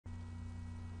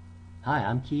Hi,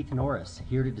 I'm Keith Norris,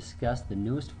 here to discuss the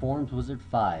newest FormsWizard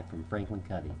 5 from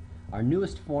FranklinCovey. Our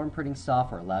newest form printing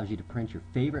software allows you to print your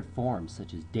favorite forms,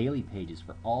 such as daily pages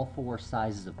for all 4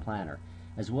 sizes of planner,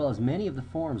 as well as many of the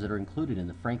forms that are included in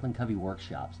the FranklinCovey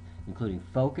workshops, including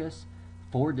Focus,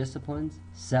 4 Disciplines,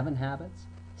 7 Habits,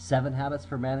 7 Habits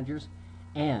for Managers,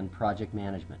 and Project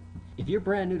Management. If you're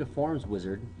brand new to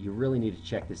FormsWizard, you really need to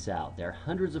check this out. There are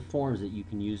hundreds of forms that you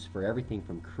can use for everything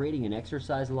from creating an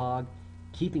exercise log,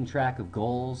 keeping track of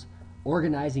goals,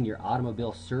 organizing your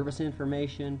automobile service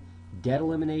information, debt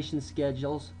elimination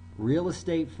schedules, real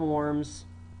estate forms,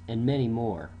 and many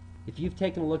more. If you've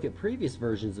taken a look at previous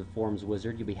versions of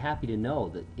FormsWizard, you'll be happy to know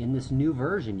that in this new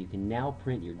version you can now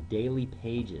print your daily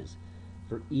pages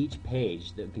for each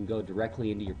page that can go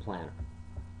directly into your planner.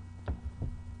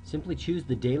 Simply choose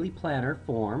the daily planner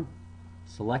form,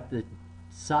 select the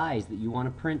size that you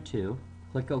want to print to,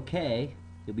 click OK.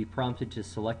 You'll be prompted to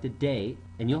select a date,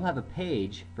 and you'll have a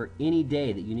page for any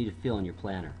day that you need to fill in your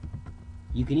planner.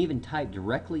 You can even type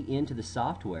directly into the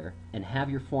software and have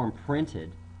your form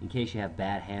printed in case you have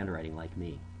bad handwriting like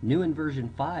me. New in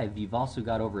version 5, you've also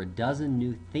got over a dozen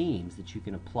new themes that you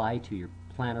can apply to your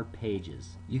planner pages.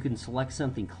 You can select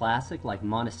something classic like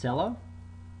Monticello,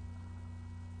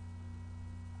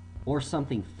 or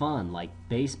something fun like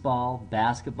baseball,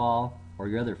 basketball, or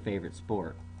your other favorite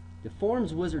sport. The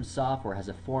FormsWizard software has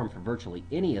a form for virtually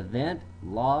any event,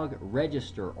 log,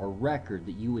 register, or record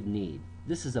that you would need.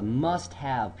 This is a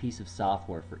must-have piece of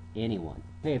software for anyone.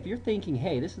 Hey, if you're thinking,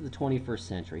 hey, this is the 21st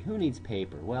century, who needs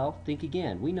paper? Well, think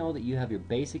again. We know that you have your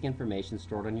basic information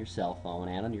stored on your cell phone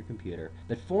and on your computer,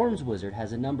 but FormsWizard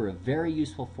has a number of very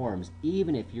useful forms,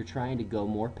 even if you're trying to go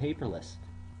more paperless.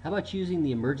 How about using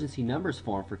the emergency numbers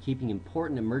form for keeping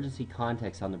important emergency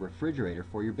contacts on the refrigerator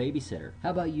for your babysitter? How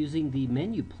about using the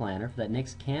menu planner for that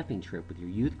next camping trip with your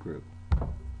youth group?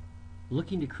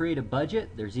 Looking to create a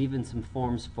budget? There's even some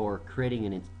forms for creating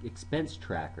an expense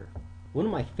tracker. One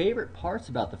of my favorite parts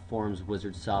about the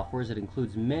FormsWizard software is it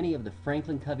includes many of the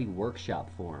FranklinCovey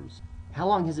workshop forms. How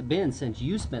long has it been since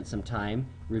you spent some time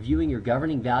reviewing your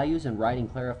governing values and writing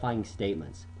clarifying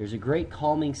statements? There's a great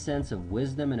calming sense of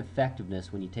wisdom and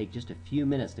effectiveness when you take just a few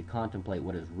minutes to contemplate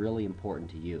what is really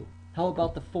important to you. How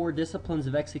about the 4 Disciplines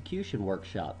of Execution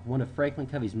workshop, one of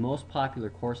FranklinCovey's most popular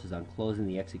courses on closing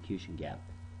the execution gap?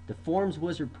 The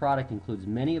FormsWizard product includes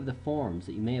many of the forms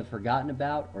that you may have forgotten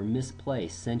about or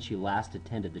misplaced since you last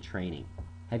attended the training.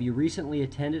 Have you recently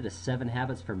attended a 7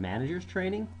 Habits for Managers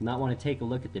training? You might want to take a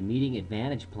look at the Meeting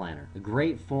Advantage Planner, a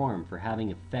great form for having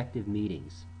effective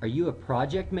meetings. Are you a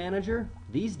project manager?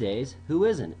 These days, who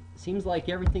isn't? It seems like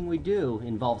everything we do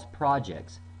involves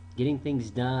projects, getting things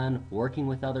done, working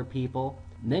with other people.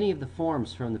 Many of the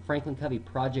forms from the FranklinCovey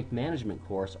Project Management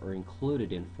course are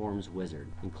included in FormsWizard,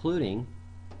 including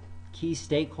key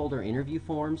stakeholder interview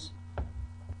forms.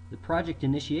 The Project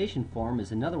Initiation form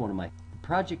is another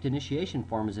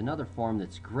form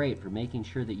that's great for making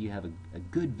sure that you have a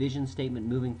good vision statement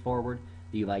moving forward,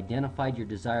 that you've identified your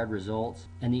desired results,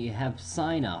 and that you have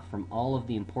sign-off from all of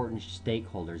the important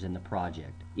stakeholders in the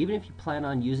project. Even if you plan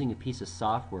on using a piece of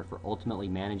software for ultimately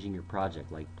managing your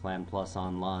project, like Plan Plus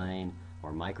Online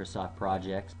or Microsoft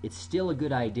Projects, it's still a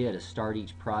good idea to start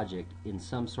each project in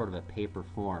some sort of a paper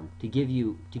form to give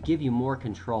you more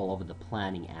control over the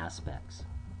planning aspects.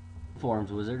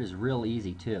 FormsWizard is real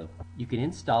easy too. You can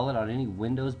install it on any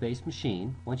Windows-based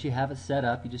machine. Once you have it set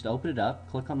up, you just open it up,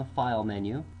 click on the File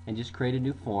menu, and just create a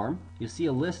new form. You'll see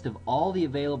a list of all the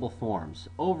available forms,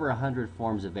 over 100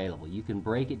 forms available. You can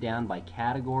break it down by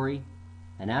category,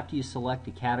 and after you select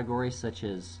a category such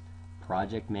as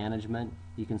Project Management,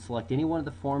 you can select any one of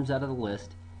the forms out of the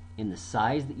list in the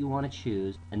size that you want to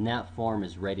choose, and that form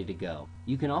is ready to go.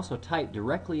 You can also type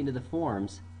directly into the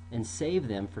forms and save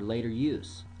them for later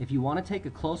use. If you want to take a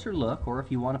closer look, or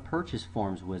if you want to purchase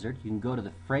FormsWizard, you can go to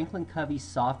the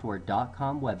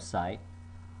FranklinCoveySoftware.com website,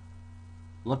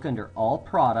 look under All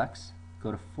Products,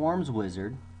 go to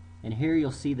FormsWizard, and here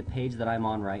you'll see the page that I'm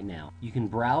on right now. You can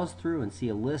browse through and see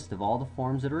a list of all the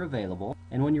forms that are available,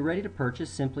 and when you're ready to purchase,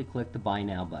 simply click the Buy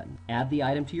Now button. Add the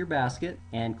item to your basket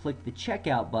and click the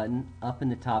Checkout button up in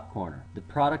the top corner. The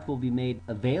product will be made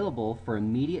available for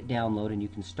immediate download, and you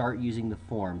can start using the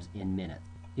forms in minutes.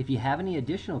 If you have any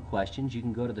additional questions, you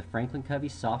can go to the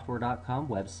FranklinCoveySoftware.com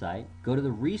website, go to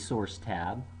the Resource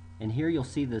tab, and here you'll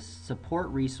see the support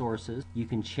resources. You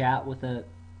can chat with a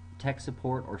tech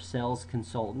support or sales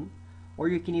consultant, or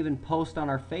you can even post on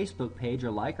our Facebook page or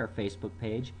like our Facebook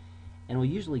page, and we'll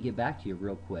usually get back to you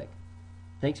real quick.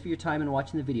 Thanks for your time and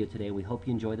watching the video today. We hope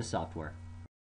you enjoy the software.